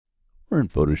We're in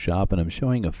Photoshop, and I'm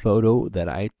showing a photo that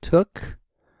I took.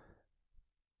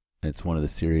 It's one of the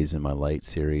series in my light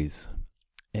series.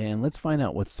 And let's find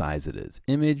out what size it is.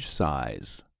 Image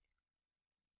size.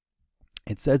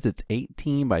 It says it's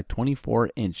 18 by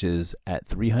 24 inches at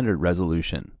 300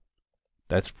 resolution.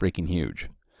 That's freaking huge.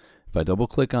 If I double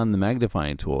click on the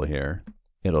magnifying tool here,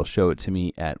 it'll show it to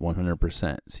me at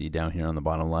 100%. See down here on the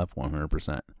bottom left,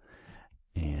 100%.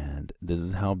 And this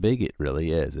is how big it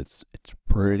really is. It's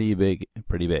pretty big,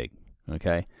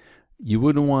 okay? You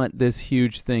wouldn't want this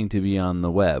huge thing to be on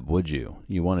the web, would you?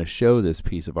 You want to show this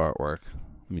piece of artwork.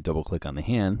 Let me double click on the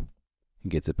hand. It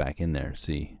gets it back in there.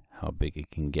 See how big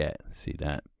it can get. See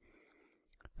that?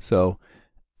 So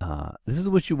this is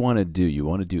what you want to do. You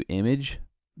want to do image,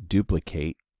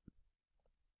 duplicate,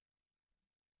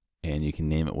 and you can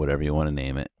name it whatever you want to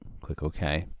name it. Click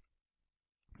OK.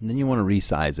 And then you want to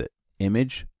resize it.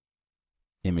 Image,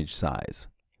 image size.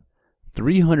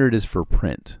 300 is for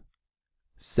print.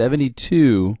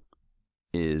 72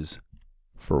 is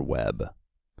for web.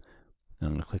 And I'm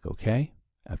going to click OK.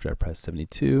 After I press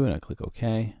 72 and I click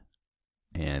OK,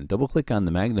 and double click on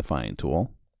the magnifying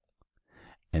tool,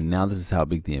 and now this is how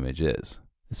big the image is.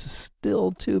 This is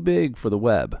still too big for the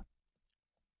web.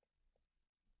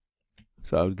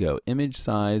 So I would go image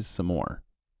size some more.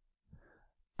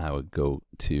 I would go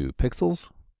to pixels,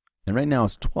 and right now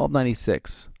it's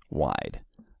 1296 wide.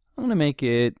 I'm going to make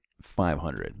it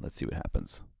 500. Let's see what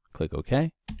happens. Click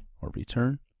OK or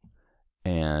return,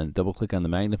 and double click on the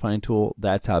magnifying tool.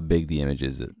 That's how big the image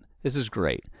is. This is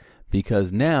great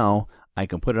because now I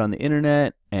can put it on the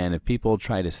internet, and if people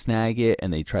try to snag it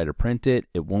and they try to print it,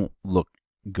 it won't look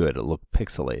good. It'll look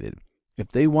pixelated. If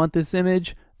they want this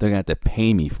image, they're going to have to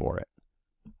pay me for it.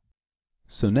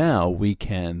 So now we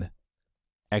can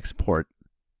export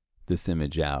this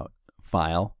image out.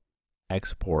 File,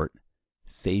 export,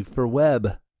 save for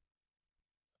web.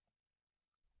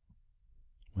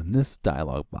 When this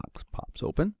dialog box pops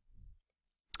open,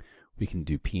 we can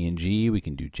do PNG, we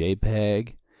can do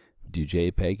JPEG. Do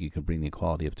JPEG, you can bring the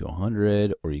quality up to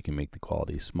 100, or you can make the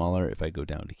quality smaller. If I go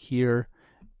down to here,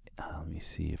 let me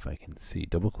see if I can see.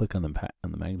 Double click on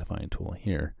the magnifying tool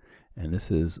here, and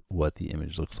this is what the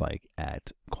image looks like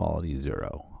at quality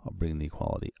 0. I'll bring the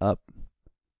quality up.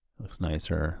 Looks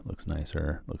nicer, looks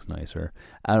nicer, looks nicer.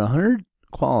 At 100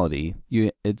 quality,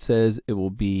 it says it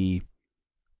will be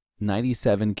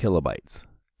 97 kilobytes.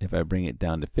 If I bring it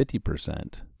down to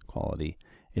 50% quality,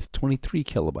 it's 23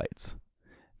 kilobytes.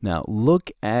 Now look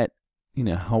at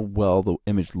how well the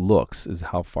image looks is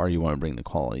how far you want to bring the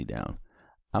quality down.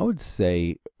 I would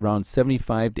say around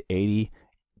 75 to 80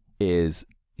 is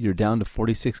you're down to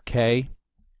 46K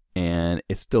and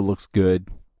it still looks good.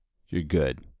 You're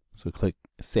good. So click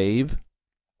save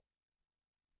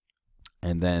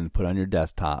and then put on your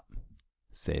desktop.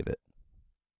 Save it.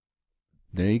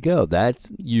 There you go.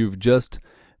 You've just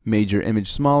made your image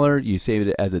smaller. You saved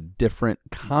it as a different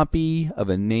copy of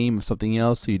a name of something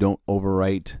else so you don't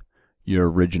overwrite your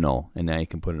original, and now you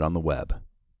can put it on the web.